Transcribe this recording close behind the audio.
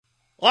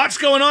Lots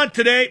going on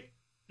today,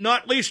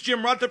 not least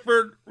Jim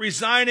Rutherford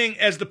resigning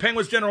as the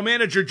Penguins general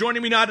manager.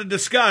 Joining me now to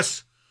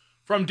discuss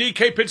from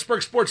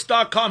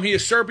DKPittsburghSports.com, he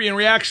is Serbian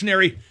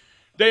reactionary,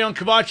 Dejan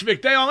Kovacevic.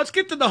 Dejan, let's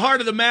get to the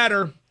heart of the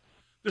matter.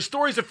 The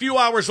story's a few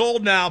hours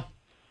old now.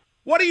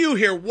 What do you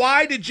hear?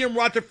 Why did Jim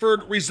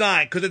Rutherford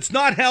resign? Because it's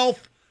not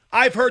health.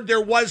 I've heard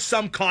there was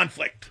some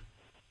conflict.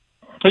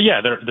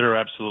 Yeah, there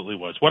absolutely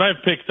was. What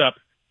I've picked up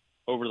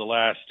over the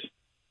last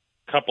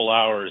couple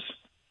hours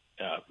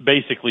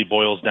basically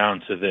boils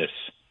down to this.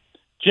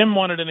 Jim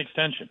wanted an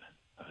extension.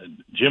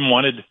 Jim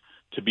wanted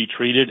to be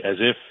treated as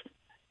if,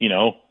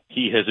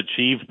 he has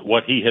achieved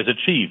what he has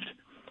achieved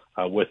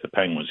with the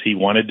Penguins. He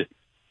wanted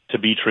to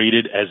be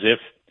treated as if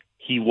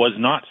he was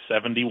not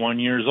 71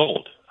 years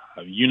old.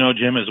 You know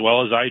Jim as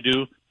well as I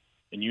do,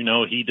 and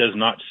he does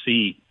not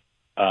see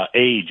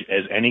age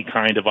as any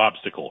kind of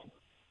obstacle,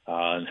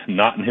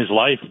 not in his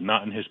life,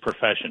 not in his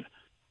profession.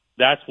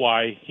 That's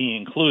why he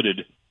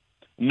included,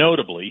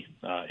 notably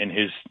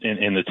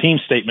in the team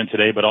statement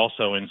today, but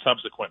also in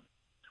subsequent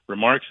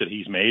remarks that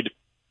he's made,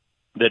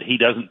 that he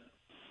doesn't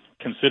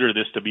consider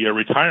this to be a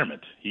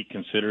retirement. He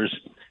considers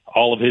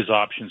all of his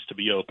options to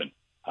be open.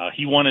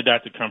 He wanted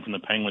that to come from the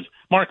Penguins.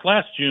 Mark,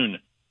 last June,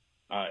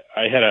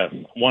 I had a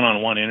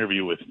one-on-one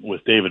interview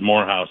with David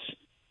Morehouse,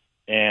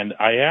 and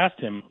I asked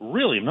him,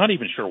 really, I'm not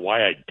even sure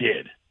why I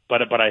did,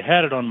 but I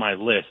had it on my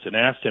list and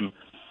asked him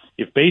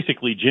if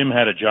basically Jim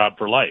had a job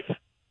for life.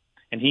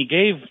 And he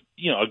gave,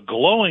 a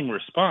glowing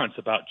response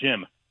about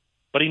Jim,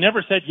 but he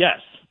never said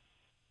yes.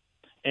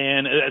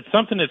 And it's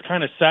something that's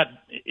kind of sat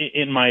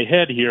in my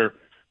head here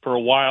for a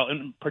while.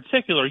 In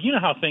particular, you know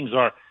how things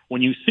are.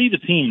 When you see the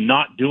team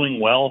not doing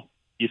well,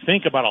 you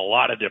think about a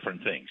lot of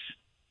different things.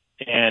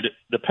 And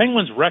the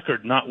Penguins'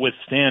 record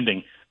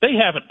notwithstanding, they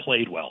haven't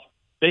played well.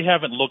 They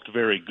haven't looked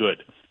very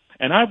good.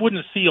 And I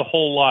wouldn't see a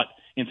whole lot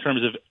in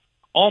terms of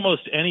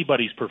almost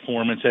anybody's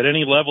performance at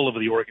any level of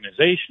the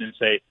organization and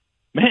say,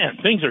 man,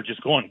 things are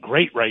just going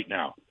great right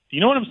now. Do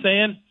you know what I'm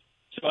saying?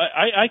 So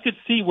I could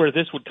see where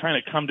this would kind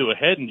of come to a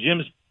head. And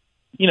Jim's,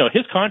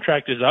 his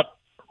contract is up,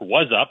 or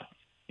was up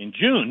in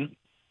June.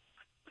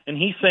 And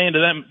he's saying to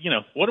them,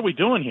 what are we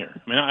doing here?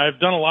 I mean,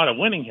 I've done a lot of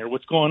winning here.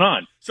 What's going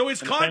on? So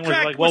his and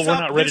contract was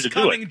up this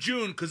coming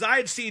June, because I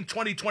had seen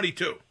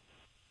 2022.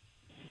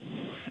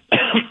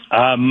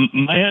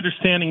 My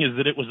understanding is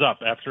that it was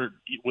up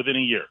within a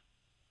year.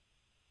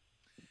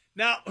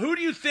 Now, who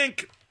do you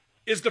think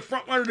is the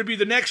front runner to be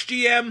the next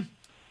GM?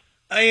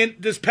 And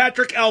does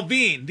Patrick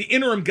Allvin, the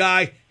interim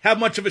guy, have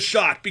much of a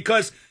shot?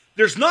 Because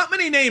there's not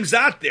many names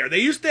out there. They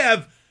used to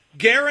have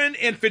Guerin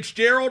and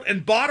Fitzgerald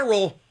and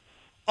Botterill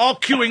all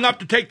queuing up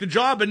to take the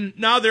job, and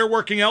now they're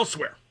working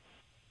elsewhere.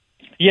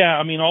 Yeah,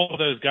 I mean, all of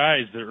those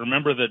guys,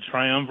 remember the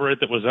triumvirate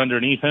that was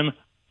underneath him?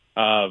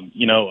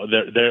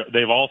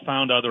 They've all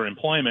found other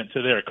employment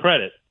to their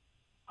credit.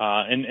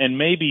 And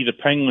maybe the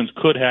Penguins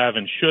could have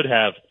and should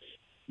have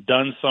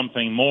done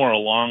something more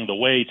along the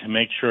way to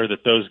make sure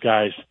that those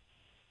guys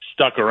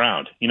stuck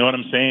around. You know what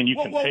I'm saying? You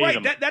can pay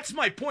them. That's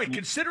my point.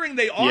 Considering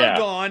they are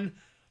gone,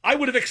 I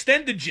would have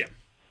extended Jim.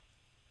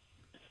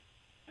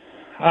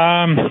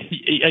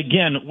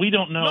 Again, we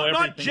don't know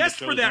everything. Not just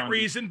for that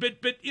reason, but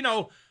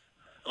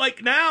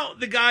like now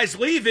the guy's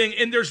leaving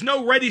and there's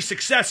no ready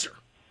successor.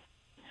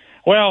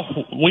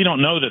 Well, we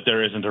don't know that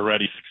there isn't a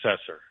ready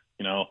successor.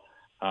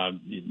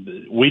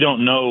 We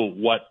don't know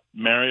what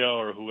Mario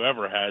or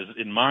whoever has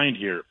in mind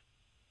here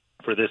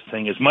for this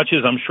thing. As much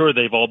as I'm sure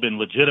they've all been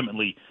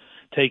legitimately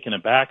taken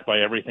aback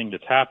by everything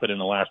that's happened in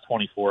the last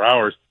 24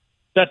 hours,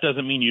 that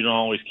doesn't mean you don't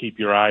always keep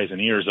your eyes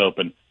and ears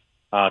open.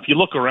 If you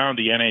look around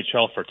the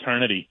NHL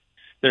fraternity,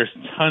 there's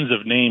tons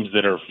of names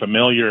that are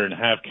familiar and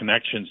have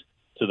connections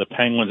to the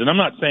Penguins. And I'm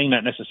not saying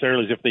that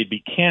necessarily as if they'd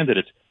be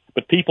candidates,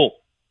 but people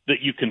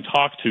that you can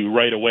talk to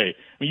right away.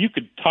 I mean, you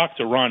could talk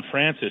to Ron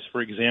Francis,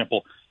 for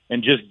example,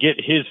 and just get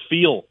his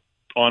feel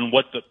on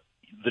what the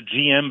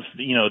GM,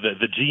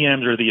 the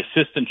GMs or the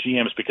assistant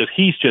GMs, because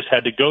he's just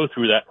had to go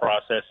through that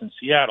process in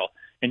Seattle.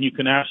 And you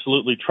can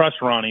absolutely trust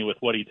Ronnie with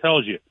what he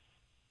tells you.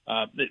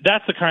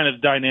 That's the kind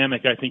of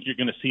dynamic I think you're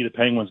going to see the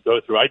Penguins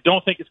go through. I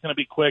don't think it's going to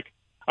be quick.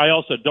 I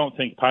also don't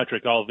think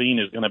Patrick Allvin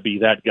is going to be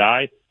that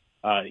guy.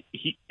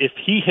 If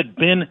he had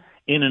been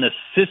in an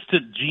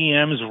assistant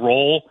GM's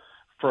role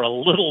for a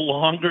little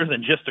longer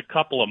than just a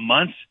couple of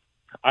months,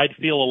 I'd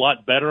feel a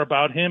lot better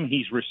about him.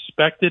 He's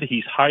respected.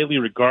 He's highly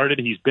regarded.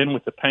 He's been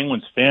with the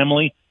Penguins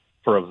family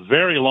for a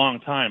very long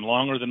time,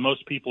 longer than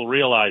most people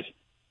realize.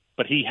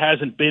 But he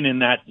hasn't been in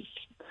that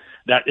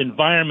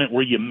environment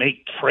where you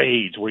make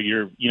trades, where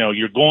you're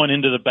going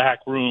into the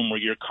back room, where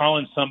you're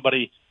calling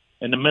somebody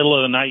in the middle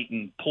of the night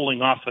and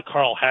pulling off the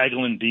Carl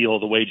Hagelin deal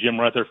the way Jim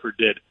Rutherford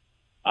did.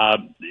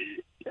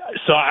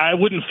 So I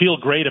wouldn't feel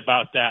great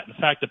about that. In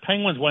fact, the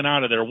Penguins went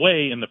out of their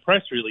way in the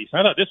press release.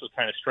 I thought this was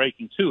kind of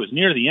striking, too. It was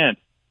near the end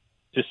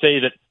to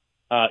say that,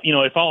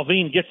 if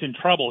Allvin gets in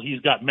trouble,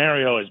 he's got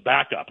Mario as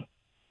backup.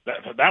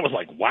 That was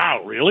like,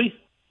 wow, really?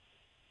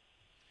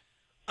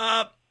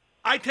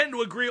 I tend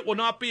to agree it will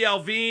not be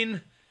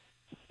Allvin.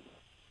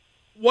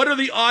 What are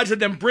the odds of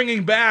them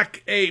bringing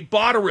back a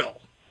Botterill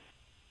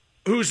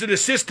who's an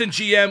assistant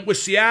GM with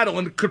Seattle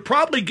and could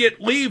probably get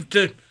leave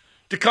to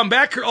come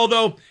back here.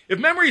 Although, if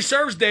memory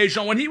serves,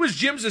 Dejan, when he was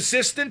Jim's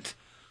assistant,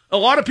 a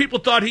lot of people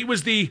thought he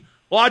was the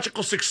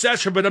logical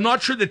successor, but I'm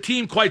not sure the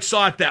team quite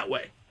saw it that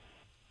way.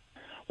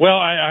 Well,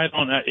 I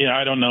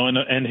don't know,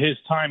 and his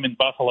time in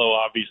Buffalo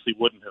obviously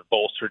wouldn't have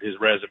bolstered his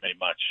resume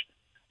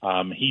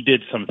much. He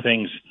did some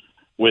things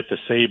with the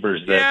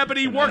Sabres. But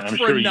he worked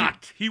for a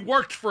nut. He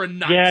worked for a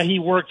nut. Yeah, he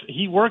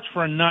worked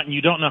for a nut, and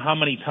you don't know how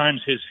many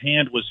times his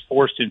hand was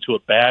forced into a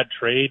bad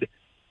trade,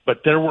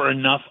 but there were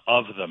enough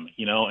of them,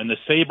 and the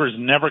Sabres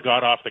never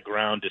got off the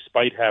ground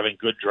despite having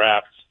good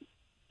drafts,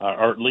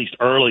 or at least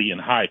early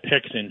and high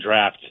picks in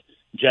drafts,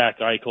 Jack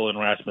Eichel and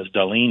Rasmus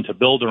Dahlin to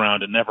build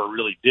around, and never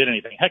really did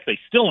anything. Heck, they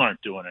still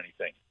aren't doing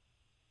anything.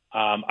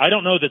 I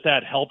don't know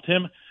that helped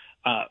him.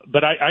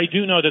 But I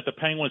do know that the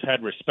Penguins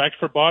had respect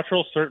for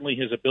Botterill, certainly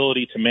his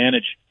ability to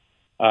manage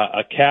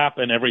a cap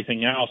and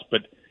everything else.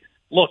 But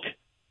look,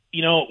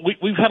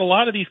 we've had a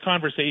lot of these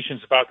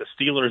conversations about the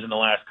Steelers in the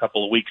last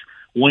couple of weeks.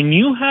 When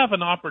you have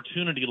an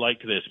opportunity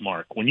like this,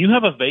 Mark, when you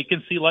have a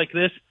vacancy like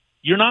this,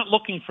 you're not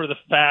looking for the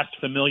fast,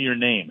 familiar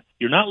name.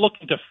 You're not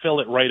looking to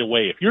fill it right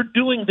away. If you're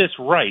doing this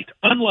right,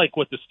 unlike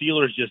what the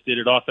Steelers just did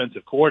at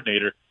offensive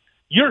coordinator,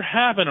 you're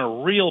having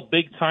a real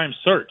big-time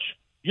search.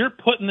 You're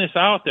putting this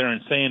out there and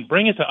saying,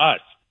 bring it to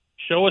us.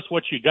 Show us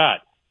what you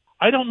got.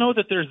 I don't know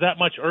that there's that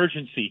much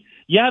urgency.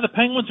 Yeah, the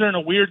Penguins are in a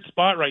weird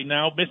spot right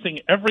now, missing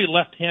every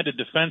left-handed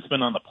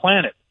defenseman on the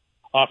planet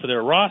off of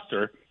their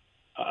roster.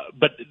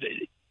 But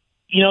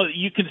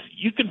you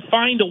can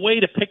find a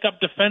way to pick up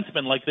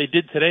defensemen like they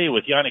did today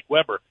with Yannick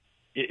Weber.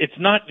 It's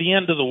not the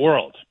end of the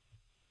world.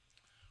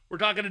 We're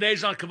talking to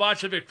Dejan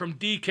Kovacevic from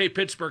DK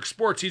Pittsburgh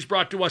Sports. He's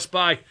brought to us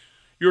by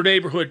your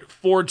neighborhood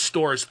Ford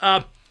stores.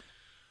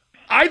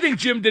 I think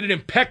Jim did an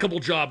impeccable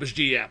job as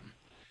GM.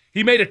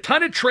 He made a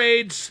ton of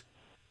trades,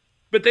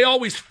 but they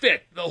always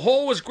fit. The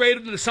whole was greater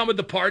than the sum of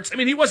the parts. I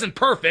mean, he wasn't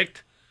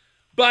perfect,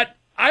 but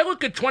I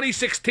look at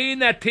 2016,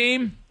 that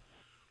team,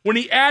 when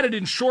he added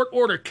in short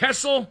order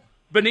Kessel,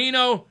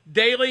 Bonino,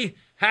 Daly,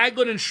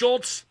 Hagelin, and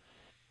Schultz,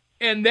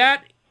 and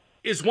that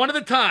is one of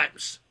the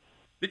times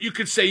that you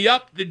could say,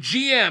 yup, the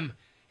GM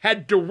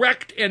had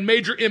direct and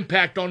major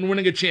impact on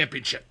winning a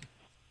championship.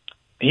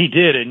 He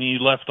did, and you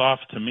left off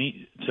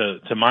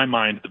to my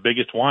mind, the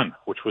biggest one,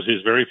 which was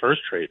his very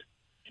first trade.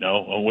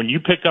 When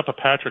you pick up a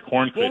Patrick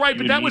Hornqvist, well, right,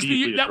 but that was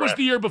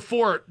the year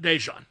before,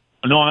 Dejan.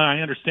 No, I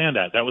understand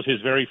that. That was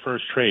his very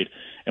first trade,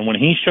 and when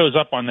he shows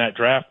up on that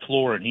draft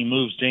floor and he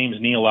moves James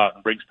Neal out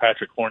and brings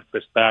Patrick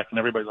Hornqvist back, and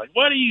everybody's like,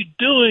 "What are you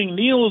doing?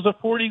 Neal is a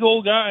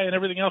 40-goal guy," and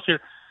everything else here,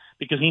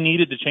 because he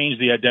needed to change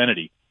the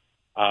identity.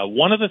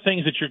 One of the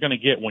things that you're going to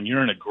get when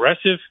you're an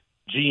aggressive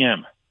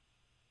GM,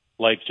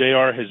 like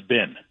JR has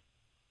been,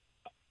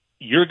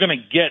 you're going to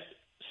get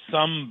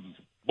some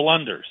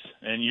blunders,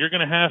 and you're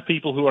going to have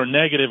people who are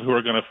negative who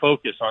are going to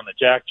focus on the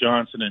Jack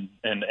Johnson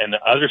and the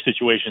other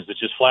situations that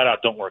just flat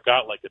out don't work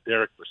out, like the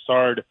Derek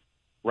Brassard,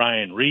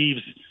 Ryan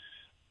Reeves.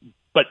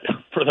 But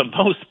for the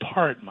most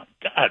part, my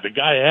God, the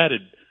guy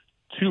added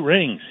 2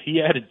 rings.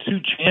 He added 2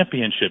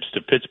 championships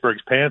to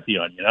Pittsburgh's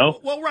pantheon,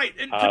 Well, right.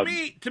 And to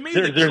me,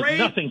 there's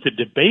nothing to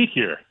debate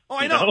here. Oh,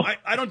 I know.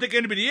 I don't think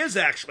anybody is,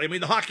 actually. I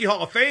mean, the Hockey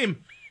Hall of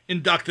Fame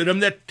inducted him.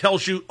 That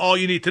tells you all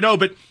you need to know.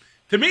 But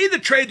to me, the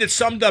trade that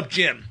summed up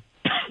Jim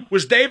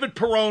was David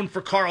Perron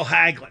for Carl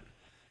Hagelin.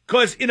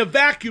 Because in a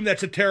vacuum,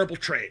 that's a terrible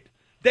trade.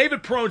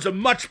 David Perron's a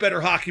much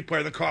better hockey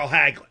player than Carl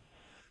Hagelin.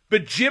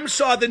 But Jim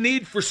saw the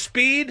need for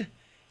speed,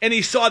 and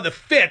he saw the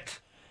fit.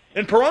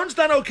 And Perron's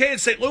done okay in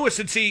St. Louis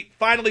since he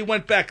finally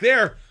went back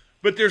there.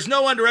 But there's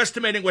no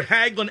underestimating what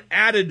Hagelin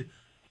added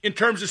in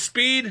terms of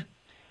speed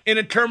and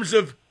in terms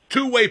of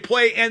two-way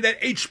play and that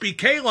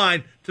HBK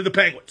line to the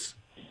Penguins.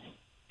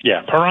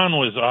 Yeah, Perron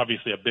was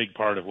obviously a big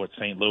part of what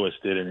St. Louis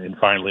did in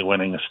finally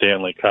winning the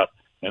Stanley Cup.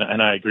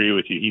 And I agree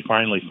with you. He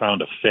finally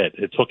found a fit.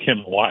 It took him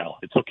a while.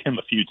 It took him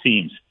a few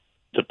teams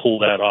to pull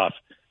that off.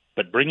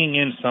 But bringing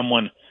in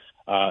someone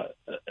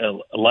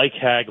like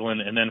Hagelin,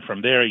 and then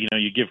from there,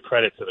 you give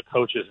credit to the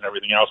coaches and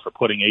everything else for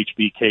putting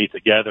HBK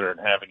together and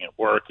having it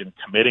work and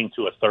committing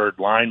to a third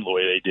line the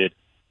way they did.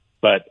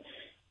 But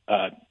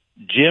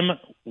Jim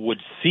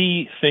would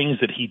see things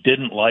that he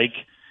didn't like.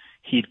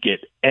 He'd get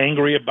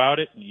angry about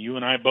it. You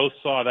and I both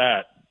saw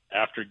that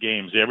after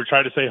games. You ever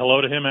try to say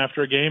hello to him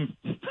after a game?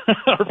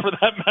 Or for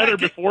that matter,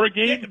 before a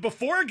game? Yeah,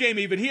 before a game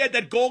even. He had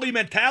that goalie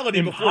mentality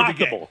Impossible. Before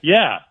the game.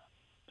 Yeah.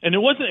 And it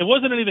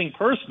wasn't anything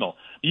personal.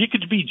 You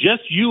could be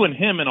just you and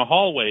him in a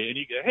hallway, and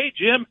you go, "Hey,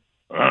 Jim."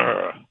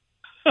 I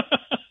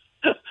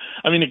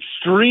mean,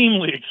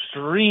 extremely,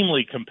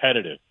 extremely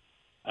competitive,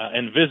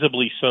 and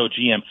visibly so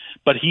GM.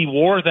 But he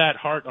wore that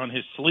heart on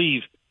his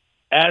sleeve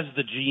as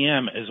the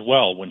GM as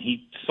well. When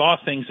he saw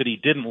things that he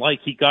didn't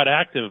like, he got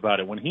active about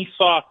it. When he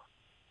saw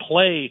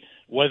play,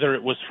 whether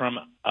it was from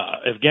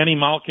Evgeny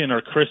Malkin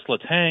or Chris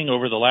Letang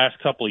over the last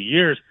couple of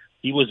years,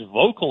 he was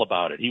vocal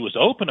about it. He was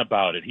open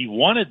about it. He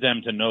wanted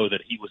them to know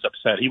that he was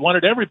upset. He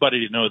wanted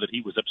everybody to know that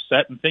he was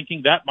upset and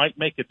thinking that might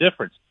make a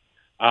difference.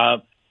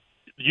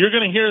 You're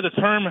going to hear the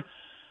term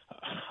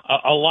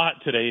a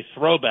lot today,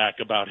 throwback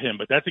about him,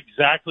 but that's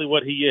exactly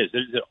what he is.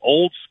 He's an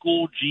old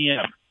school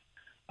GM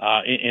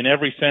in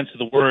every sense of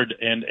the word,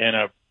 and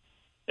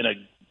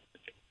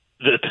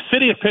the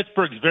city of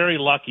Pittsburgh's very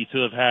lucky to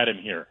have had him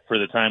here for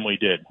the time we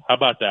did. How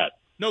about that?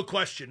 No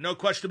question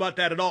about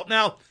that at all.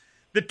 Now,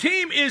 the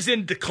team is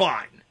in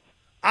decline.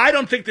 I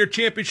don't think their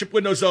championship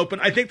window's open.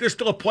 I think they're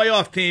still a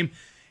playoff team.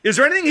 Is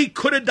there anything he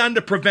could have done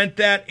to prevent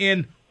that,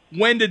 and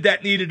when did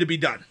that needed to be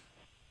done?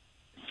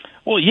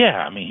 Well,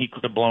 yeah. I mean, he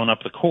could have blown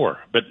up the core.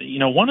 But,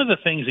 one of the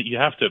things that you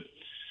have to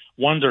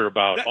wonder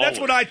about that's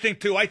what I think,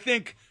 too. I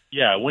think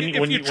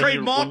if you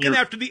trade Malkin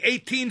after the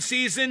 18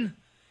 season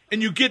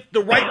and you get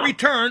the right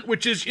return,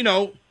 which is,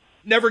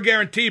 never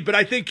guaranteed, but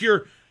I think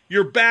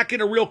you're back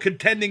in a real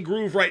contending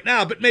groove right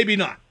now, but maybe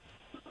not.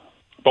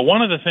 But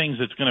one of the things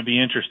that's going to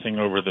be interesting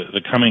over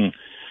the coming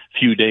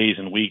few days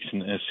and weeks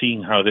and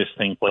seeing how this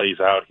thing plays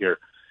out here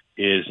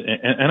is,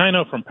 and I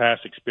know from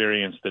past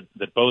experience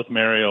that both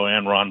Mario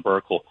and Ron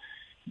Burkle,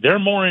 they're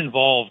more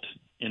involved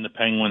in the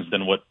Penguins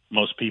than what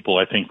most people,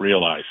 I think,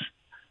 realize.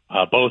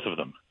 Both of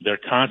them. They're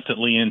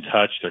constantly in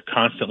touch. They're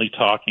constantly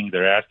talking.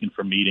 They're asking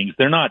for meetings.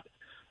 They're not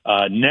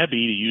nebby, to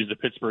use the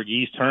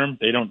Pittsburghese term.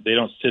 They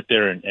don't sit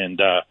there and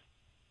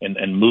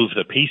move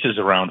the pieces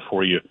around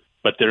for you,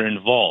 but they're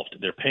involved.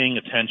 They're paying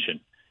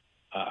attention.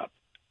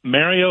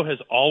 Mario has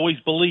always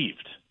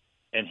believed,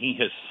 and he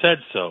has said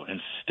so and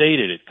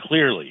stated it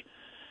clearly,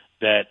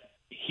 that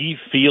he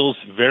feels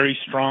very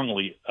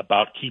strongly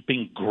about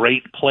keeping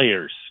great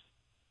players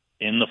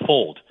in the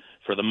fold.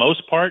 For the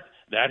most part,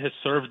 that has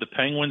served the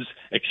Penguins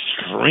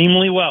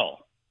extremely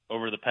well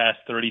over the past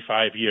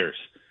 35 years,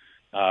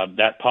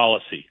 that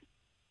policy.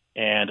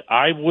 And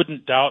I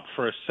wouldn't doubt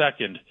for a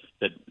second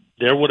that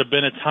there would have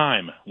been a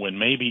time when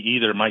maybe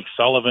either Mike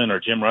Sullivan or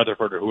Jim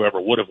Rutherford or whoever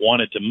would have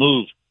wanted to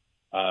move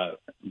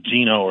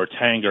Gino or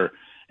Tanger,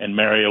 and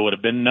Mario would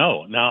have been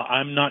no. Now,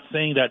 I'm not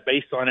saying that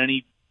based on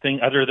anything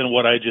other than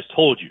what I just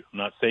told you. I'm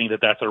not saying that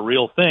that's a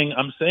real thing.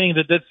 I'm saying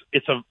that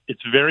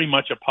it's very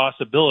much a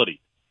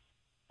possibility.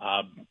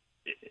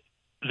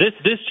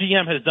 This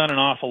GM has done an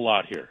awful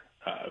lot here.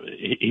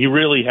 He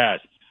really has.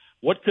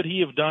 What could he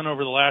have done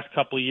over the last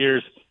couple of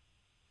years?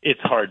 It's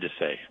hard to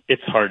say.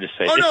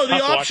 Oh, no,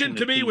 the option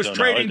to me was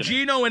trading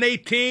Gino in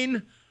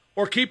 18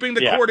 or keeping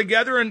the core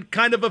together and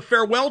kind of a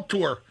farewell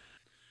tour.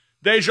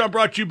 Dejan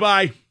brought you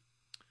by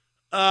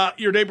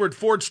your neighborhood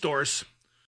Ford stores.